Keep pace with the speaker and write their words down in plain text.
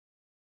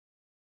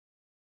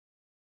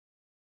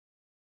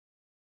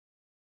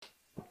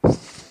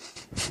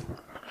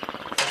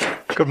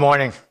Good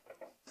morning.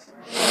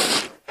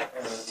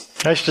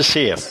 Nice to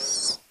see you.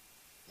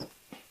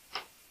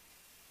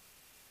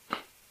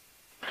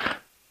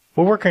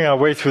 We're working our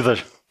way through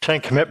the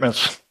 10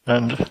 Commitments,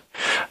 and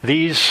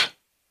these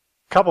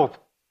couple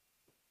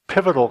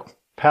pivotal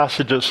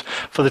passages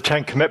for the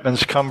 10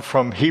 Commitments come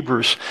from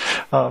Hebrews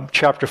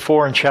chapter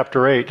 4 and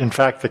chapter 8. In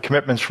fact, the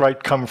commitments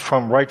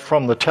come right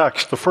from the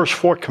text. The first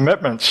 4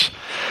 commitments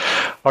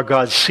are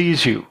God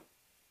sees you,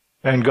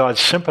 and God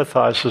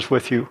sympathizes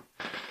with you,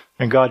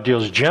 and God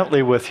deals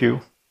gently with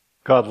you.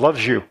 God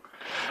loves you.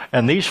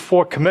 And these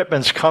 4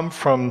 commitments come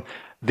from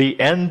the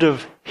end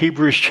of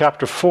Hebrews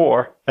chapter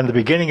 4 and the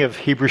beginning of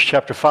Hebrews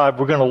chapter 5.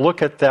 We're going to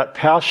look at that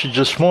passage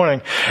this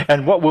morning.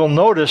 And what we'll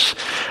notice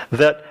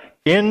that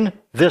in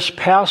this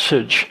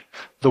passage,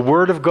 the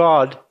Word of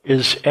God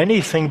is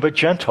anything but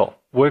gentle.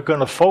 We're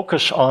going to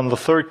focus on the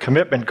third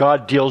commitment.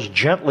 God deals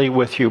gently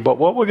with you. But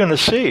what we're going to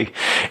see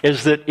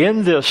is that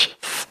in this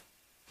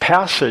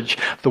passage,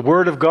 the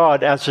Word of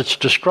God, as it's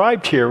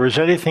described here, is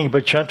anything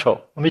but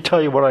gentle. Let me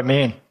tell you what I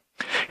mean.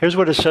 Here's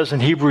what it says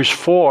in Hebrews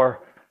 4,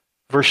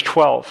 verse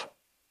 12.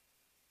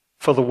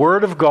 For the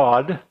Word of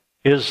God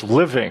is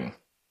living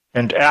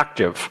and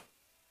active,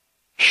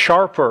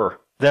 sharper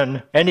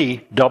than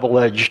any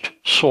double-edged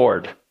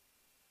sword.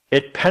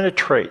 It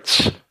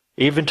penetrates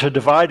even to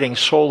dividing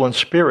soul and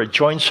spirit,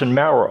 joints and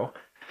marrow.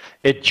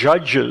 It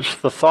judges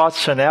the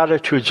thoughts and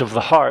attitudes of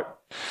the heart.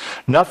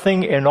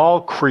 Nothing in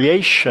all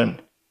creation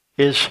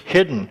is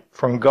hidden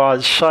from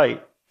God's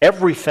sight.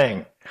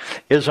 Everything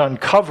is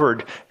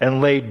uncovered and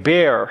laid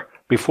bare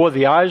before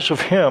the eyes of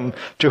Him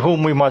to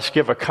whom we must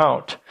give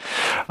account.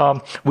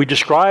 We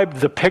describe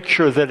the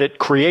picture that it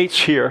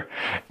creates here.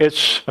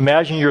 It's,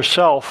 imagine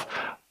yourself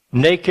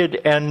naked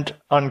and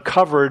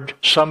uncovered.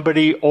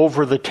 Somebody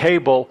over the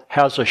table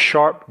has a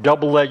sharp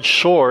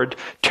double-edged sword,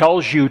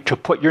 tells you to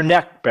put your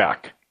neck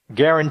back.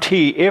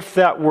 Guarantee if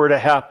that were to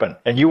happen,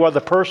 and you are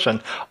the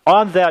person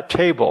on that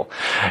table,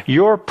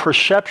 your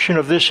perception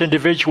of this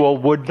individual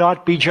would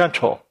not be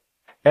gentle,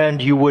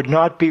 and you would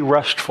not be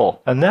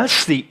restful. And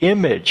that's the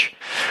image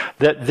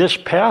that this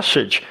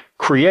passage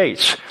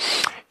creates.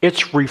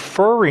 It's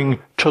referring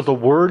to the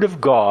Word of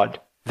God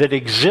that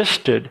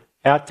existed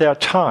at that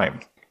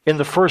time. In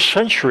the first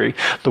century,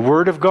 the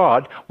Word of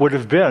God would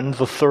have been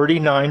the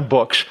 39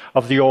 books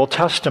of the Old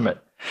Testament.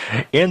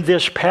 In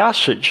this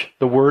passage,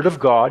 the Word of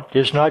God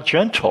is not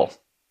gentle.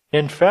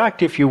 In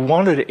fact, if you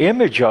wanted an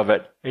image of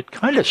it, it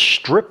kind of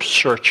strip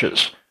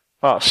searches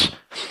us.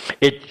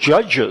 It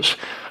judges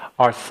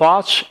our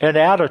thoughts and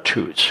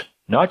attitudes,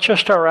 not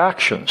just our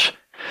actions,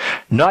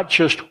 not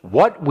just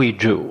what we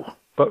do,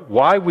 but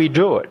why we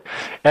do it.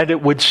 And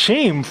it would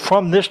seem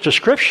from this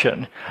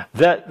description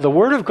that the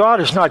Word of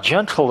God is not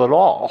gentle at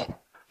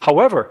all.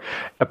 However,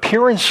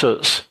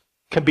 appearances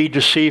can be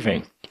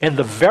deceiving. In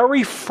the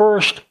very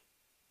first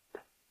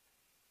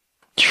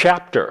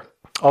chapter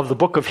of the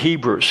book of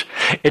Hebrews,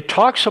 it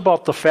talks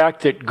about the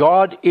fact that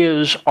God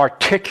is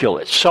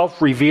articulate,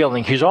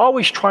 self-revealing. He's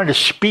always trying to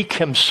speak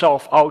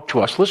Himself out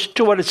to us. Listen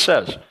to what it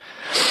says.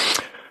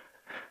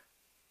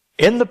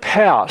 In the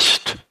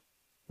past,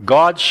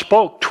 God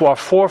spoke to our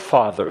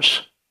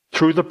forefathers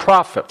through the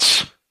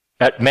prophets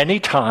at many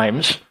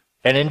times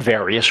and in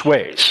various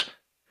ways.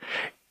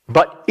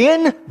 But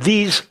in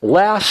these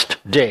last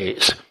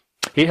days,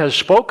 He has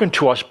spoken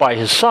to us by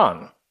His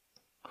Son,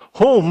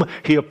 whom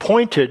He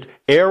appointed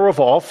heir of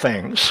all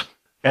things,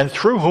 and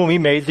through whom He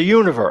made the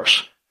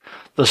universe.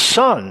 The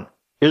Son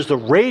is the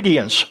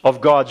radiance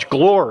of God's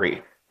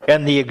glory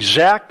and the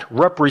exact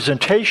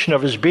representation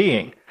of His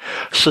being,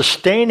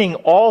 sustaining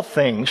all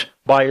things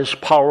by His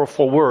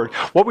powerful word.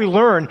 What we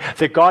learn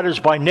that God is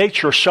by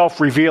nature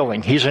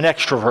self-revealing. He's an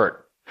extrovert.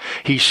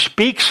 He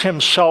speaks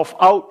Himself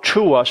out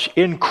to us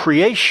in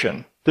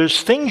creation.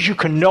 There's things you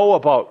can know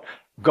about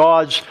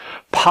God's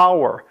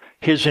power,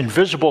 His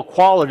invisible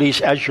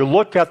qualities as you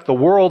look at the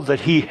world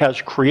that He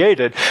has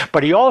created,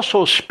 but He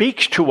also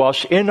speaks to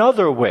us in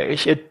other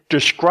ways. It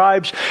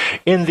describes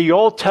in the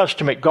Old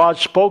Testament, God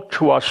spoke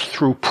to us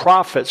through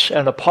prophets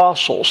and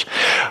apostles,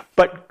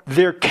 but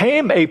there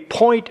came a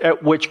point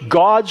at which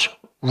God's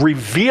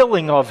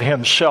revealing of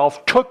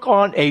Himself took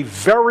on a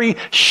very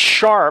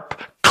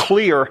sharp,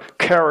 clear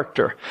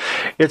character.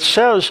 It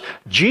says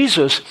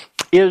Jesus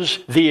is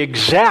the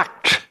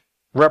exact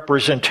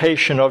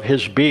representation of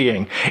His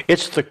being.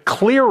 It's the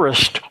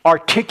clearest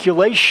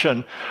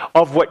articulation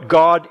of what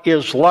God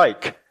is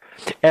like.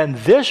 And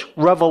this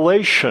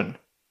revelation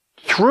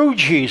through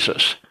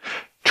Jesus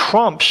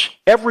trumps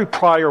every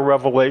prior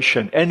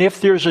revelation. And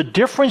if there's a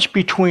difference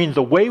between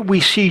the way we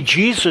see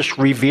Jesus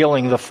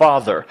revealing the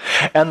Father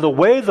and the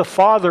way the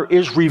Father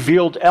is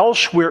revealed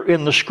elsewhere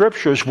in the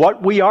Scriptures,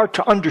 what we are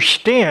to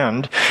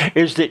understand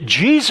is that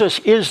Jesus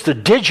is the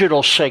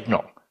digital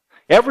signal.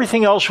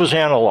 Everything else was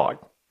analog.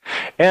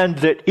 And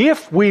that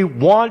if we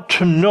want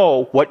to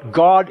know what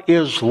God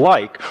is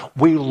like,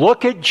 we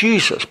look at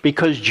Jesus,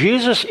 because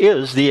Jesus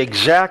is the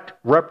exact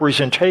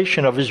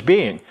representation of His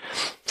being.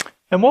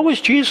 And what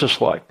was Jesus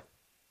like?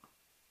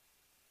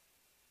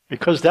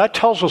 because that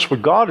tells us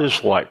what God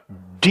is like,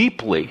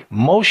 deeply,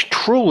 most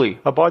truly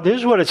about.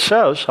 Here's what it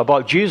says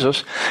about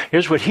Jesus.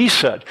 Here's what he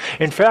said.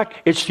 In fact,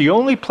 it's the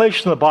only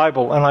place in the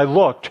Bible, and I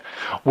looked,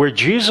 where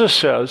Jesus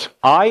says,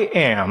 I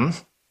am,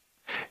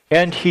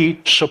 and he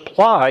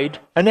supplied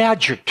an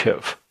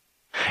adjective.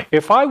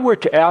 If I were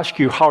to ask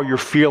you how you're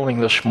feeling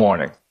this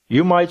morning,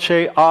 you might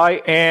say,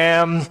 I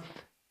am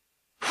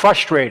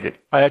frustrated.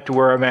 I had to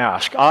wear a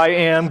mask. I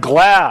am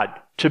glad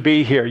to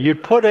be here.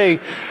 You'd put a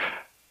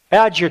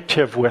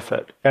adjective with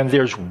it. And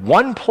there's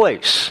one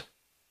place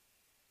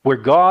where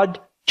God,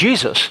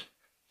 Jesus,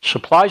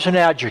 supplies an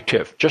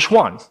adjective, just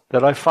one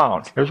that I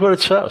found. Here's what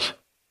it says.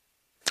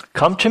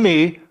 Come to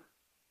me,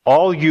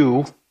 all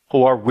you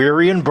who are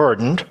weary and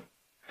burdened,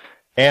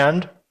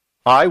 and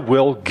I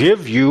will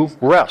give you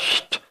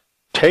rest.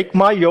 Take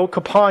my yoke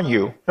upon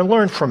you and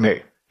learn from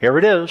me. Here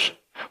it is.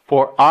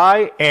 For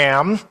I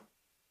am, you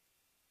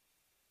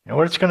know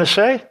what it's going to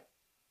say?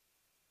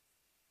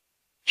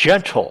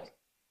 Gentle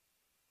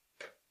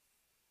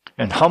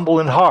and humble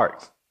in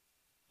heart.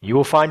 You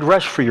will find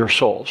rest for your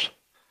souls.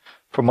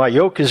 For my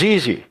yoke is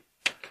easy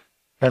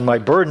and my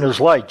burden is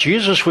light.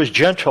 Jesus was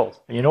gentle.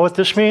 And you know what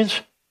this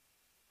means?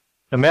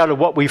 No matter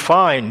what we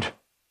find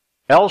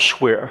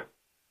elsewhere,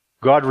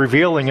 God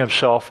revealing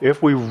himself,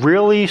 if we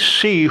really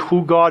see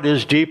who God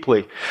is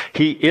deeply,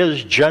 he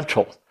is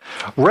gentle.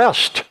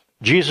 Rest,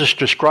 Jesus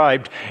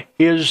described,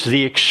 is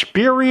the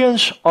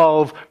experience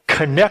of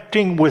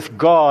connecting with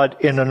God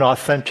in an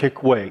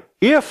authentic way.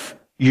 If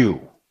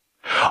you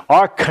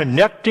are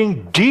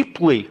connecting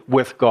deeply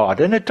with God,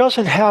 and it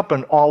doesn't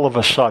happen all of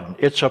a sudden,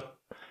 it's a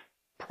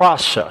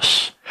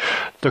process.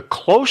 The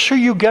closer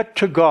you get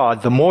to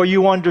God, the more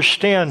you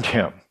understand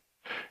him,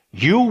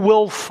 you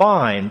will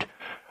find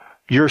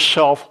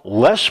yourself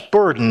less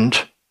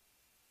burdened,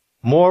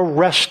 more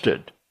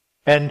rested.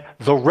 And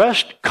the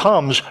rest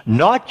comes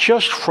not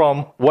just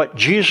from what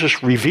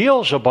Jesus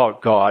reveals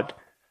about God,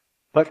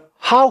 but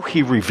how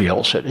he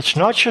reveals it. It's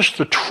not just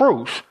the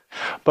truth,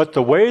 but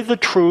the way the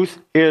truth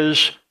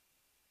is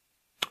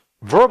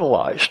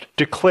verbalized,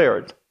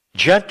 declared,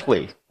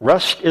 gently.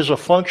 Rest is a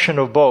function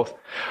of both.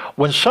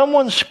 When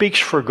someone speaks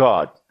for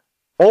God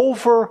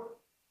over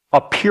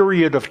a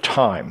period of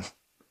time,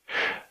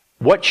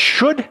 what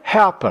should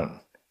happen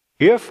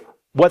if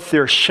what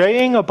they're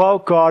saying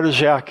about God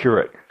is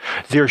accurate,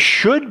 there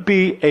should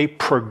be a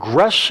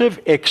progressive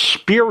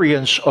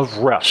experience of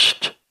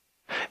rest,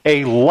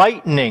 a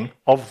lightening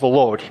of the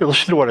load. Here,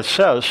 listen to what it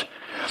says.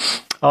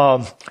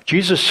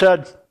 Jesus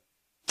said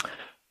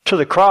to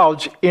the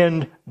crowds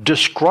in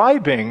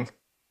describing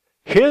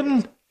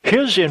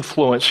his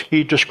influence,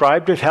 he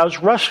described it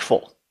as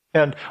restful.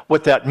 And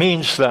what that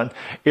means then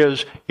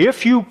is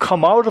if you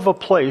come out of a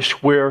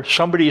place where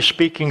somebody is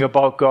speaking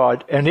about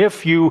God, and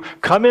if you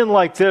come in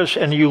like this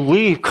and you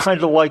leave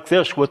kind of like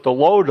this with the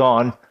load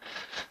on,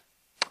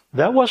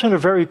 that wasn't a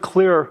very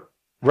clear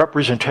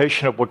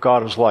representation of what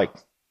God is like.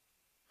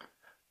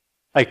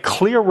 A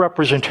clear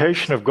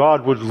representation of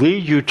God would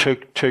lead you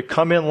to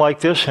come in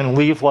like this and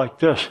leave like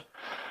this.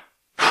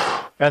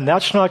 And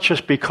that's not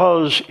just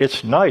because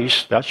it's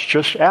nice, that's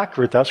just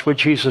accurate. That's what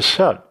Jesus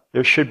said.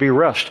 There should be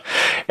rest.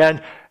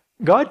 And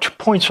God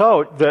points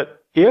out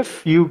that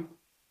if you,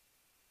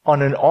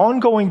 on an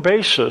ongoing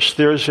basis,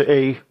 there's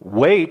a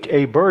weight,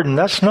 a burden,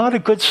 that's not a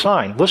good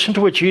sign. Listen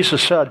to what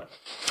Jesus said.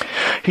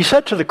 He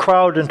said to the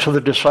crowd and to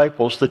the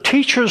disciples, the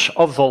teachers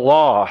of the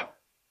law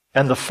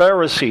and the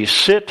Pharisees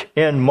sit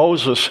in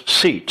Moses'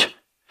 seat.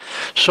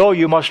 So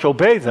you must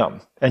obey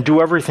them and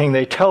do everything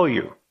they tell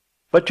you,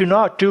 but do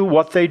not do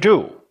what they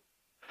do.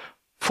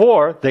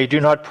 For they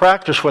do not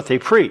practice what they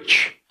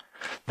preach.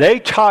 They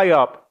tie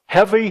up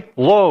heavy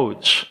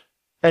loads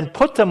and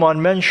put them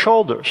on men's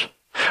shoulders,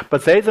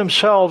 but they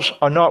themselves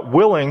are not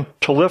willing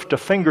to lift a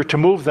finger to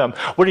move them.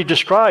 What he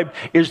described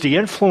is the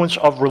influence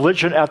of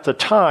religion at the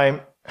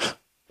time.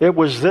 It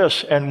was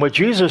this, and what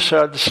Jesus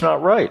said, it's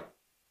not right.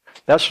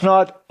 That's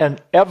not an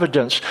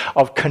evidence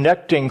of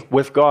connecting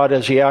with God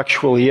as he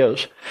actually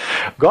is.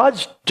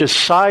 God's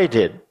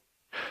decided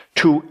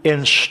to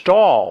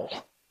install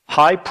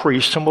high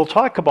priests, and we'll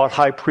talk about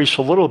high priests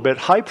a little bit.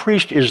 High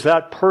priest is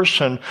that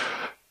person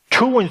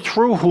to and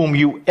through whom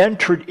you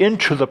entered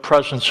into the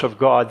presence of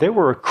God. They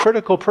were a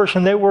critical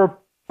person. They were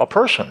a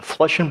person,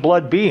 flesh and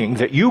blood being,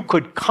 that you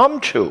could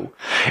come to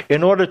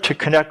in order to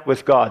connect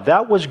with God.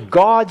 That was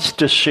God's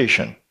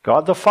decision.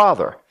 God the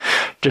Father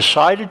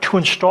decided to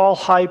install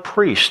high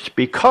priests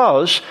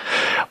because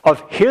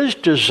of his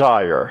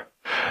desire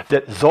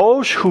that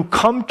those who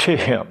come to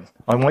him,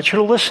 I want you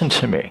to listen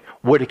to me,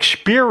 would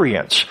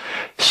experience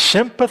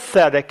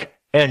sympathetic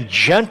and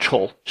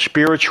gentle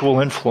spiritual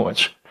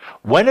influence.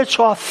 When it's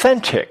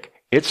authentic,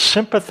 it's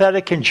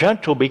sympathetic and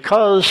gentle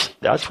because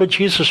that's what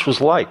Jesus was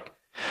like.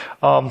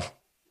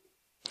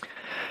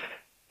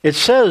 It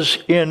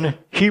says in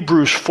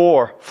Hebrews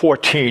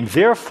 4:14,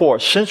 therefore,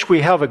 since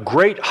we have a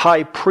great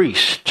high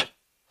priest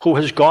who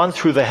has gone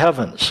through the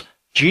heavens,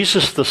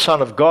 Jesus the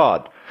Son of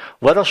God,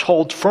 let us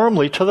hold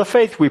firmly to the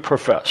faith we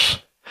profess.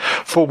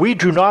 For we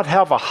do not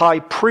have a high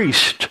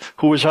priest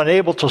who is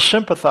unable to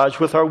sympathize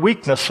with our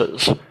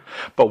weaknesses.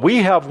 But we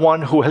have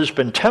one who has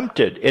been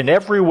tempted in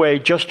every way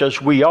just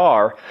as we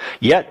are,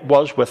 yet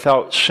was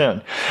without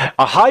sin.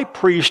 A high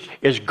priest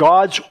is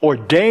God's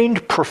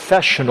ordained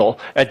professional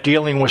at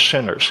dealing with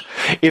sinners.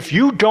 If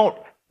you don't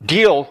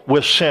deal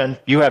with sin,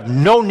 you have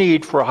no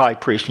need for a high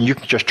priest, and you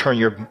can just turn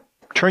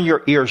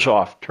your ears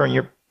off.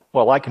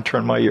 Well, I can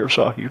turn my ears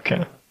off. You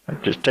can't. I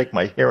just take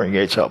my hearing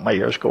aids out, my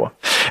ears go off.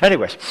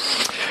 Anyways,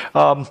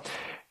 but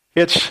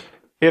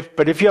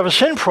if you have a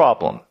sin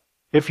problem,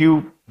 if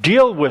you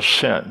deal with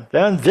sin,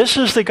 then this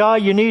is the guy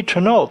you need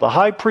to know. The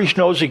high priest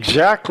knows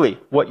exactly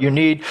what you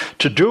need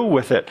to do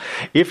with it.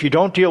 If you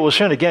don't deal with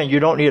sin, again, you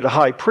don't need a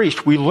high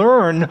priest. We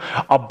learn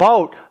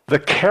about the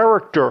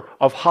character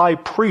of high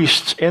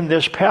priests in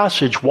this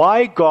passage,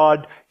 why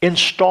God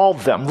installed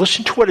them.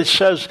 Listen to what it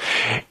says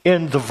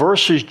in the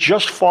verses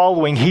just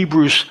following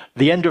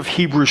the end of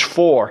Hebrews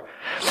 4.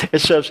 It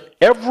says,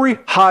 every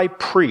high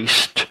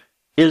priest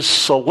is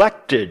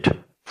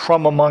selected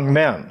from among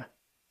men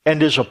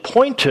and is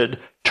appointed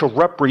to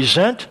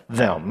represent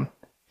them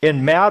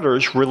in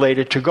matters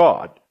related to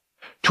God,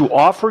 to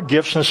offer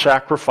gifts and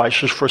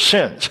sacrifices for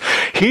sins.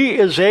 He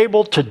is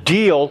able to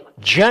deal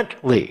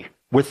gently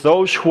with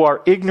those who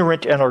are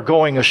ignorant and are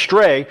going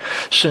astray,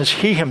 since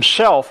he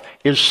himself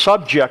is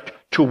subject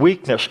to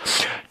weakness.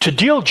 To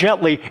deal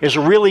gently is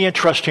a really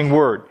interesting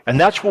word, and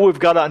that's what we've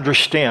got to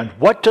understand.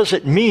 What does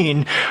it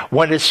mean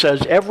when it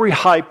says every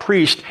high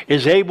priest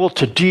is able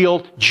to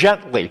deal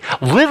gently?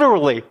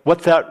 Literally,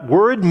 what that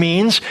word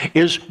means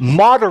is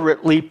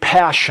moderately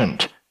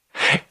passionate.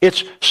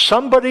 It's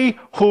somebody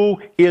who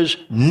is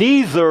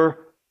neither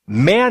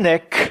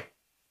manic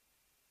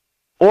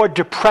or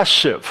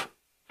depressive.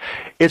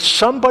 It's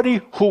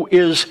somebody who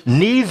is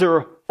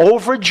neither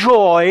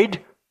overjoyed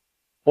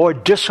or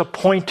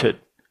disappointed.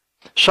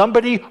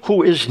 Somebody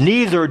who is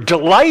neither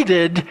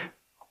delighted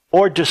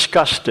or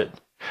disgusted.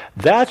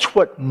 That's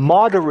what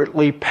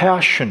moderately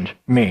passionate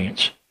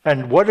means.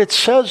 And what it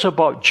says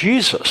about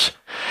Jesus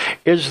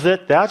is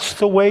that that's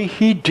the way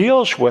he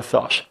deals with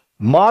us.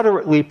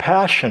 Moderately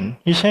passionate.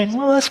 You're saying,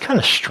 well, that's kind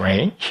of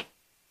strange.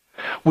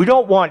 We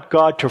don't want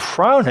God to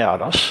frown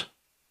at us,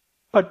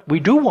 but we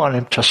do want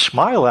him to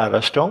smile at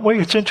us, don't we?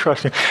 It's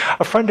interesting.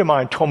 A friend of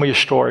mine told me a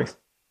story.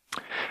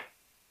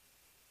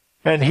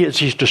 And as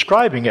he's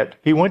describing it,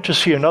 he went to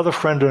see another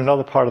friend in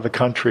another part of the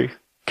country,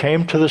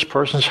 came to this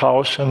person's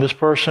house, and this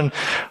person,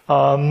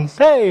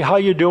 hey, how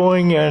you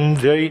doing? And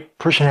the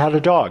person had a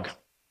dog.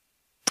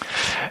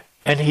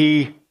 And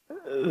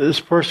this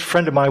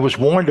friend of mine was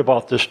warned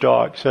about this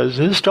dog. Says,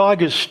 this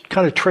dog is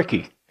kind of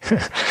tricky.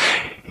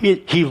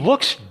 He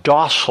looks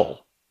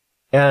docile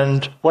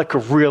and like a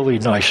really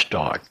nice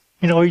dog.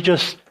 He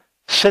just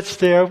sits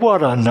there,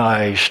 what a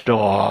nice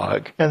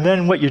dog. And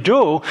then what you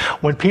do,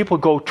 when people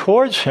go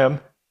towards him,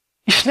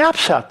 he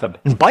snaps at them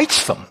and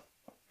bites them.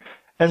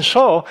 And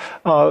so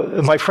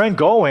my friend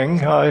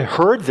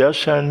heard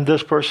this, and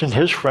this person,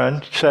 his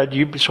friend, said,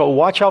 so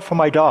watch out for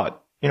my dog.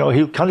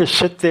 He'll kind of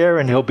sit there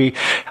and he'll be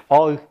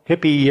all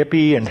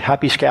hippy and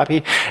happy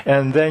scappy.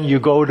 And then you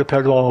go to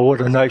pet, oh,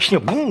 what a nice,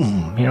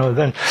 boom,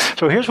 then.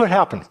 So here's what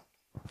happened.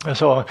 And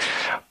so a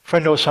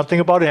friend knows something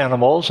about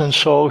animals, and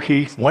so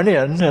he went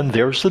in, and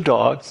there's the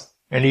dog,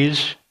 and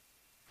he's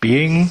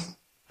being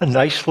a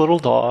nice little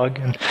dog.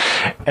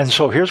 And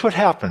so here's what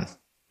happened.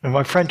 And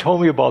my friend told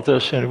me about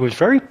this, and it was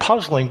very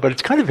puzzling, but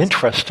it's kind of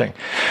interesting.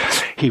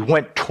 He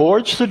went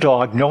towards the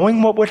dog,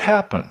 knowing what would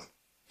happen.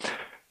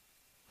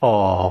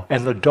 Oh,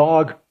 and the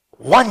dog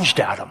lunged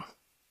at him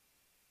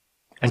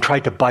and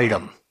tried to bite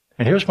him.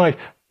 And here's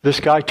this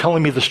guy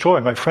telling me the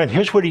story, my friend.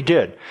 Here's what he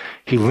did.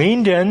 He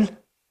leaned in,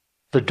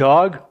 the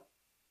dog,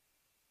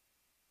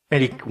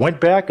 and he went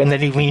back, and then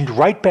he leaned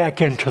right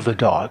back into the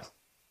dog.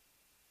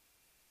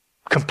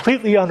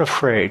 Completely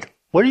unafraid.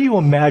 What do you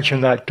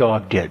imagine that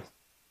dog did?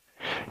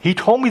 He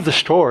told me the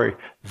story.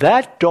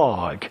 That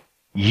dog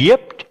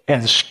yipped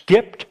and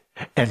skipped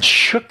and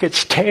shook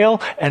its tail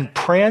and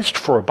pranced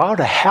for about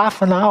a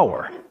half an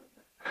hour.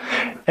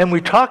 And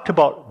we talked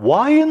about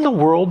why in the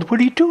world would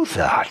he do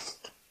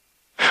that?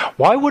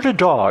 Why would a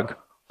dog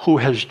who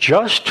has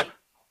just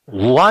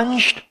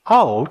lunged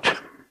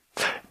out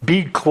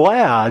be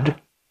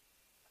glad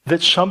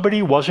that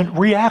somebody wasn't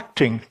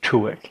reacting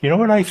to it? You know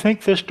what I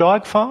think this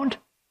dog found?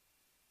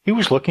 He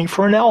was looking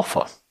for an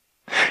alpha.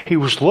 He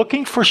was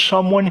looking for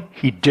someone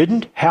he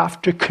didn't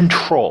have to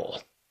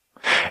control.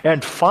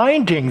 And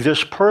finding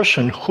this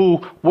person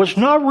who was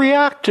not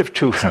reactive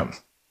to him,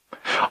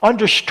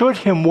 understood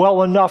him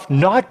well enough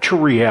not to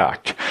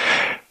react.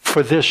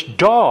 For this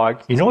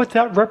dog, you know what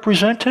that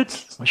represented?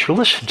 I want you to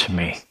listen to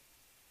me.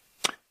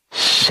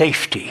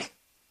 Safety.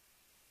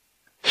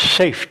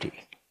 Safety.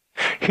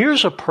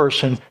 Here's a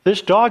person,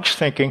 this dog's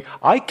thinking,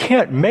 I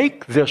can't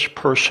make this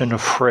person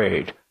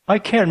afraid. I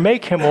can't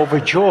make him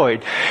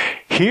overjoyed.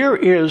 Here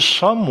is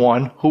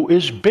someone who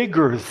is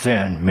bigger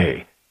than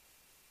me.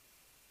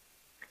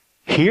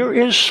 Here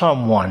is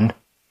someone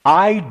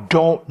I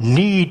don't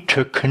need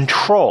to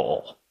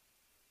control.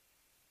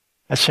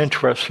 That's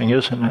interesting,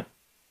 isn't it?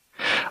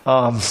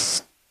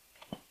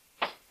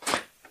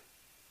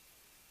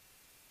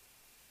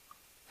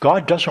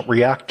 God doesn't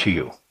react to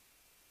you.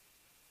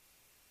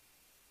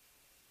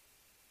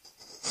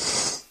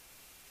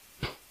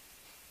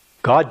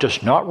 God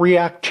does not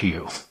react to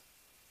you.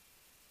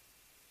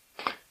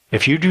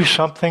 If you do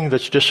something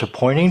that's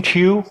disappointing to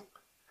you,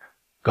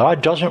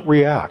 God doesn't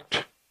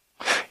react.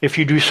 If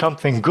you do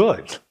something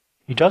good,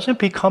 he doesn't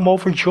become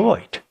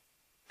overjoyed.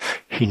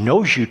 He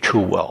knows you too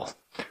well.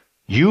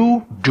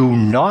 You do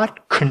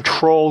not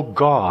control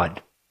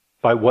God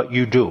by what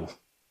you do.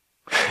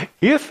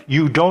 If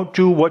you don't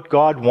do what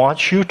God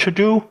wants you to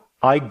do,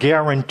 I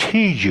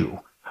guarantee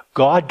you,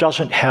 God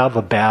doesn't have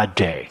a bad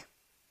day.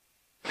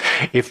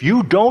 If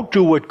you don't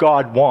do what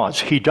God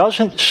wants, he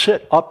doesn't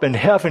sit up in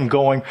heaven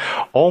going,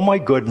 oh my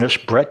goodness,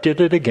 Brett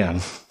did it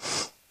again.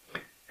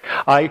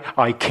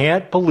 I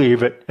can't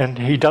believe it. And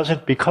he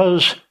doesn't,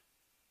 because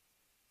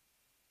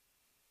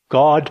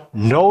God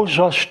knows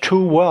us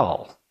too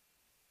well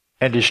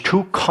and is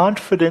too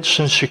confident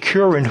and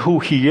secure in who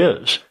he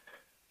is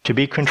to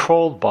be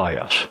controlled by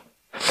us.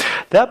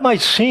 That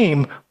might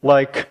seem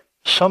like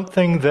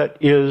something that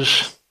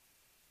is,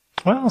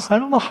 well, I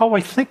don't know how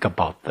I think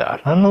about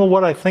that. I don't know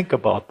what I think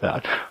about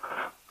that.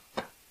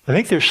 I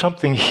think there's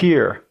something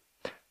here.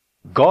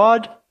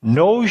 God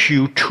knows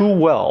you too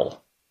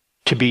well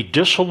to be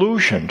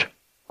disillusioned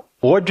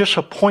or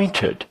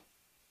disappointed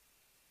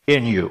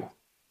in you,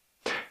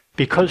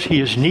 because he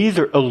is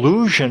neither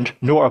illusioned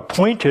nor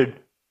appointed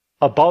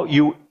about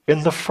you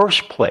in the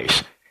first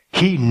place.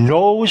 He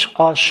knows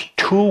us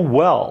too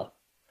well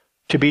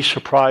to be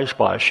surprised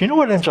by us. You know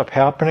what ends up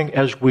happening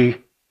as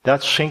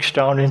that sinks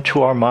down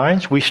into our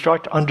minds? We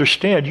start to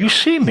understand, you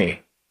see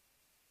me.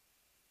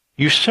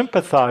 You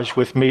sympathize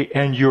with me,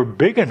 and you're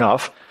big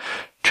enough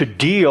to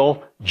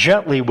deal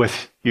gently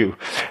with you.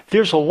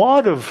 There's a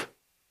lot of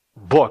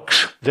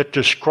books that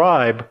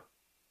describe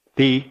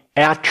the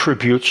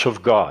attributes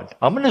of God.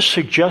 I'm going to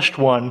suggest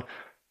one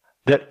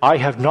that I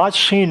have not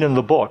seen in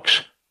the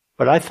books,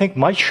 but I think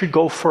should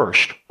go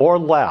first or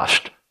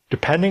last,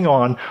 depending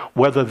on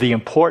whether the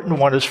important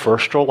one is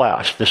first or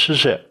last. This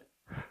is it.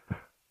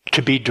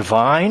 To be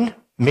divine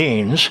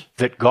means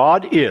that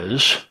God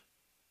is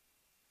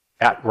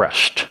at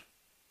rest.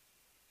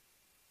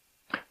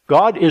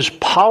 God is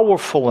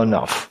powerful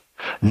enough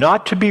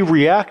not to be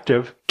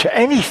reactive to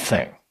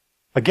anything.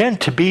 Again,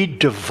 to be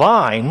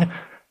divine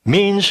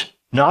means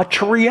not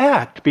to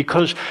react,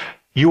 because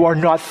you are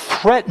not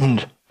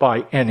threatened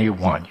by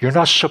anyone. You're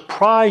not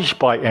surprised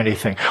by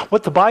anything.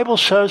 What the Bible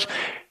says,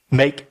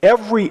 make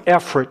every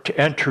effort to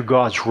enter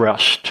God's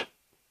rest.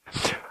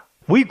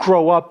 We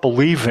grow up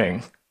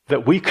believing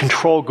that we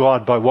control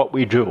God by what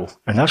we do,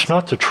 and that's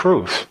not the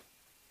truth.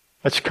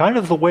 That's kind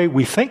of the way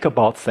we think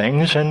about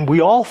things, and we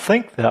all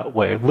think that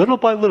way, little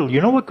by little. You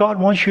know what God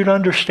wants you to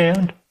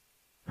understand?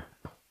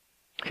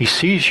 He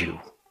sees you.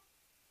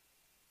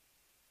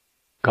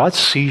 God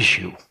sees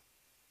you.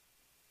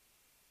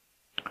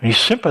 And he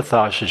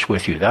sympathizes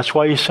with you. That's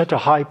why he sent a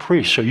high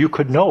priest, so you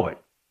could know it.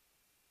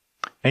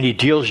 And he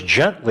deals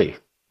gently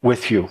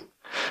with you.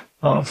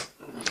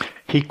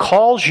 He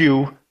calls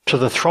you to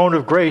the throne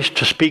of grace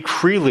to speak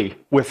freely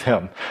with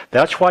him.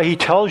 That's why he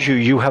tells you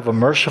you have a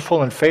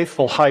merciful and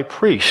faithful high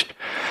priest.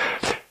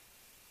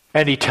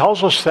 And he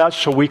tells us that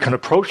so we can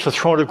approach the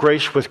throne of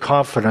grace with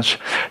confidence.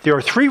 There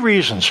are 3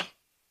 reasons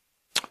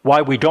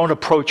why we don't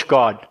approach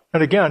God.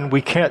 And again,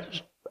 we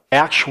can't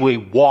actually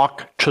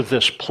walk to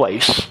this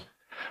place,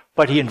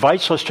 but he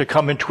invites us to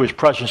come into his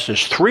presence.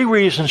 There's 3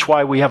 reasons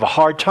why we have a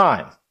hard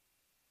time.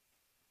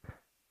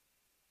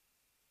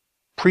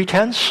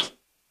 Pretense,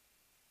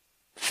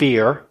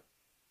 fear,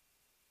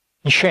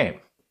 and shame.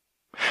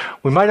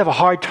 We might have a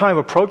hard time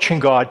approaching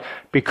God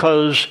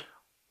because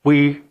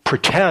we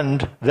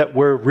pretend that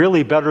we're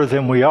really better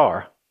than we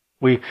are.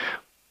 We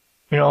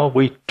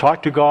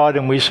talk to God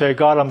and we say,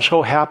 God, I'm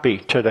so happy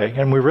today,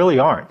 and we really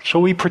aren't. So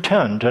we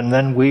pretend, and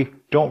then we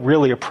don't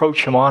really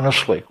approach him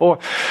honestly. Or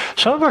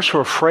some of us are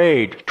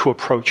afraid to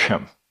approach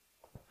him.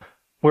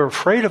 We're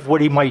afraid of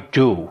what he might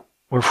do.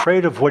 We're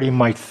afraid of what he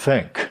might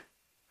think.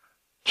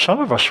 Some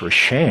of us are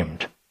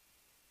ashamed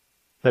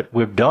that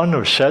we've done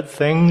or said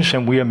things,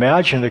 and we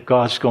imagine that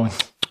God's going,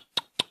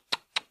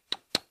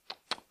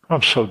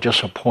 I'm so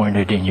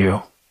disappointed in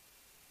you.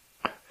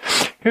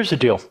 Here's the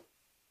deal.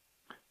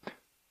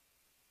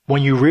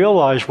 When you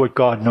realize what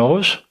God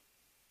knows,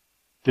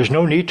 there's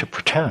no need to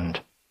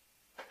pretend.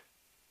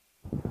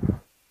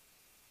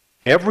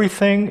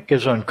 Everything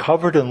is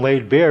uncovered and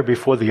laid bare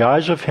before the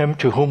eyes of him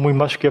to whom we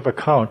must give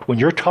account. When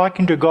you're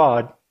talking to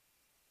God,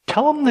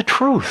 tell him the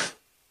truth.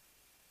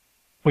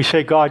 We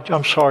say, God,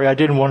 I'm sorry, I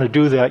didn't want to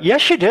do that.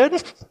 Yes, you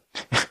did.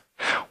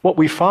 What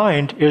we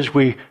find is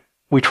we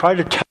try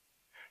to tell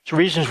the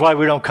reasons why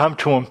we don't come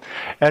to him.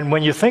 And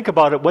when you think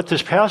about it, what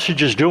this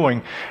passage is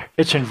doing,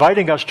 it's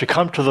inviting us to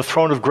come to the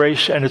throne of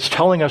grace, and it's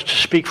telling us to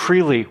speak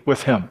freely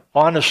with him,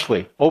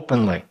 honestly,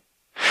 openly.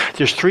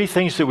 There's 3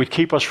 things that would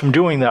keep us from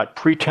doing that: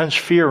 pretense,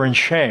 fear, and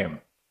shame.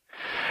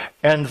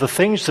 And the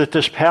things that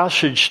this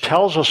passage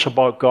tells us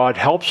about God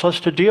helps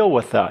us to deal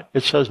with that.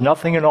 It says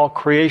nothing in all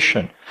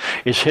creation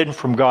is hidden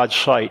from God's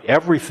sight.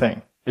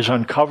 Everything is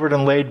uncovered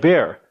and laid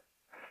bare.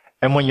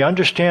 And when you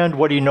understand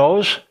what he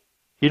knows,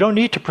 you don't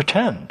need to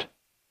pretend.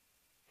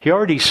 He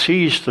already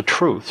sees the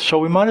truth, so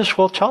we might as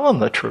well tell him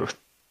the truth.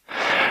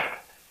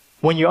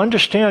 When you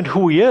understand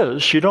who he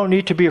is, you don't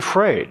need to be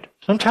afraid.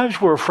 Sometimes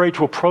we're afraid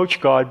to approach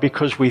God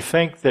because we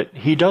think that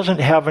he doesn't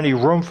have any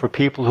room for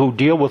people who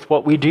deal with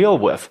what we deal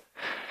with.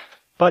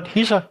 But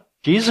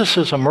Jesus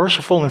is a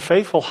merciful and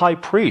faithful high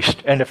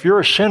priest, and if you're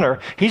a sinner,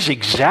 he's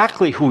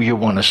exactly who you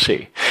want to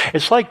see.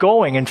 It's like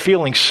going and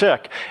feeling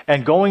sick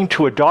and going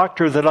to a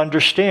doctor that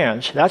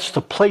understands. That's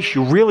the place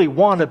you really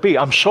want to be.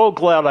 I'm so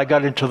glad I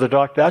got into the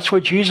doctor. That's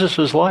what Jesus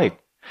is like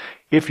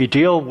if you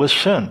deal with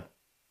sin.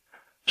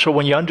 So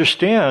when you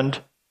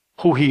understand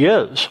who he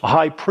is, a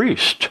high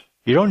priest,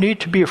 you don't need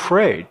to be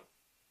afraid.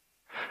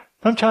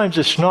 Sometimes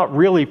it's not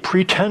really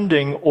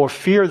pretending or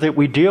fear that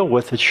we deal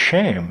with, it's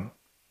shame.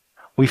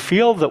 We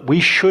feel that we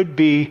should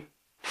be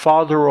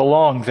farther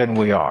along than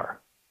we are.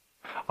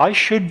 I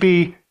should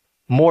be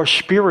more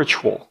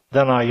spiritual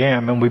than I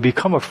am, and we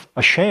become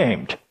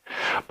ashamed.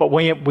 But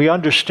when we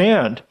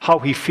understand how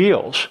he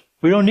feels,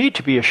 we don't need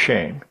to be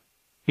ashamed.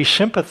 He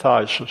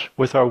sympathizes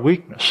with our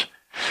weakness.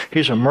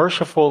 He's a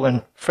merciful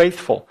and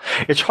faithful.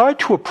 It's hard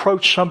to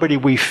approach somebody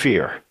we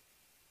fear.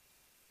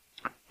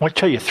 I want to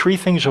tell you 3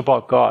 things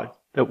about God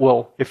that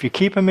will, if you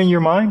keep him in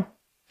your mind,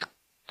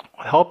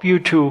 help you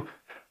to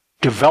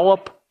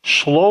develop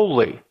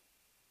slowly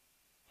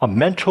a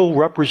mental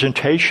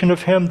representation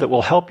of him that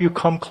will help you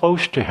come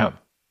close to him.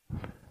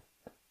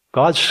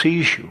 God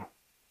sees you.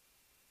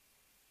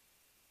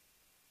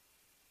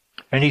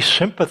 And he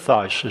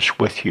sympathizes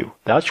with you.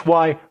 That's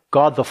why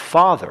God the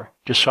Father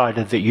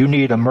decided that you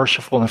need a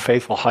merciful and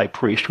faithful high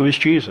priest, who is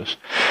Jesus.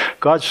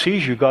 God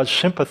sees you. God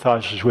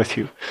sympathizes with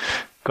you.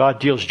 God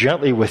deals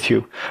gently with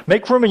you.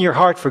 Make room in your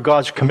heart for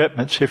God's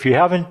commitments. If you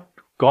haven't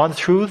gone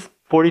through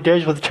 40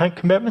 days with the 10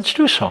 commitments,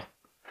 do so.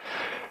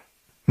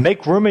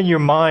 Make room in your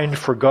mind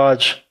for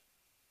God's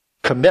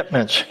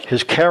commitments,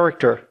 his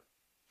character,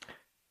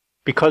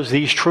 because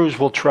these truths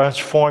will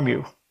transform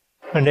you,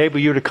 enable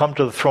you to come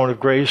to the throne of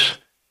grace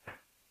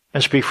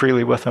and speak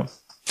freely with him.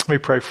 Let me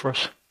pray for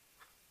us.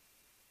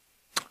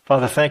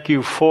 Father, thank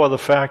you for the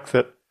fact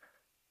that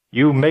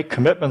you make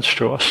commitments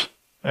to us,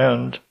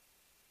 and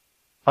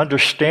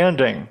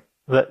understanding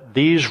that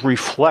these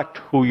reflect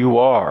who you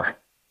are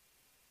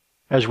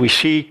as we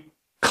see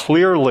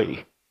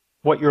clearly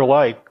what you're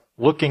like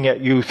looking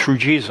at you through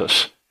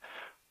Jesus.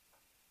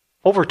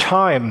 Over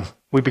time,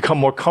 we become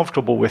more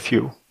comfortable with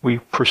you. We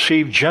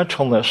perceive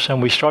gentleness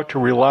and we start to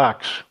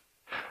relax.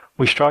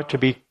 We start to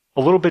be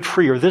a little bit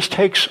freer. This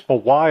takes a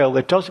while.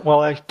 It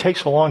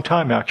takes a long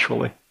time,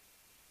 actually.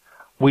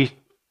 We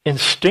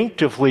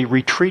instinctively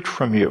retreat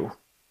from you.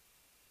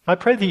 I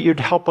pray that you'd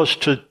help us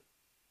to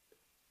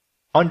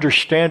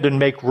understand and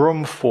make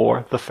room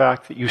for the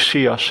fact that you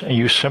see us and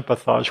you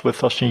sympathize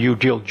with us and you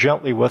deal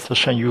gently with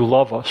us and you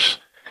love us,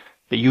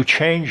 that you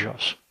change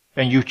us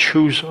and you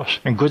choose us,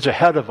 and good's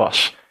ahead of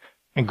us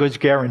and good's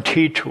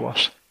guaranteed to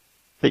us,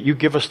 that you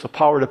give us the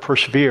power to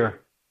persevere.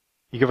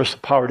 You give us the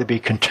power to be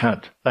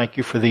content. Thank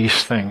you for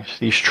these things,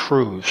 these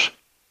truths.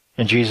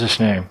 In Jesus'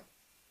 name,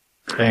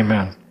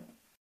 amen.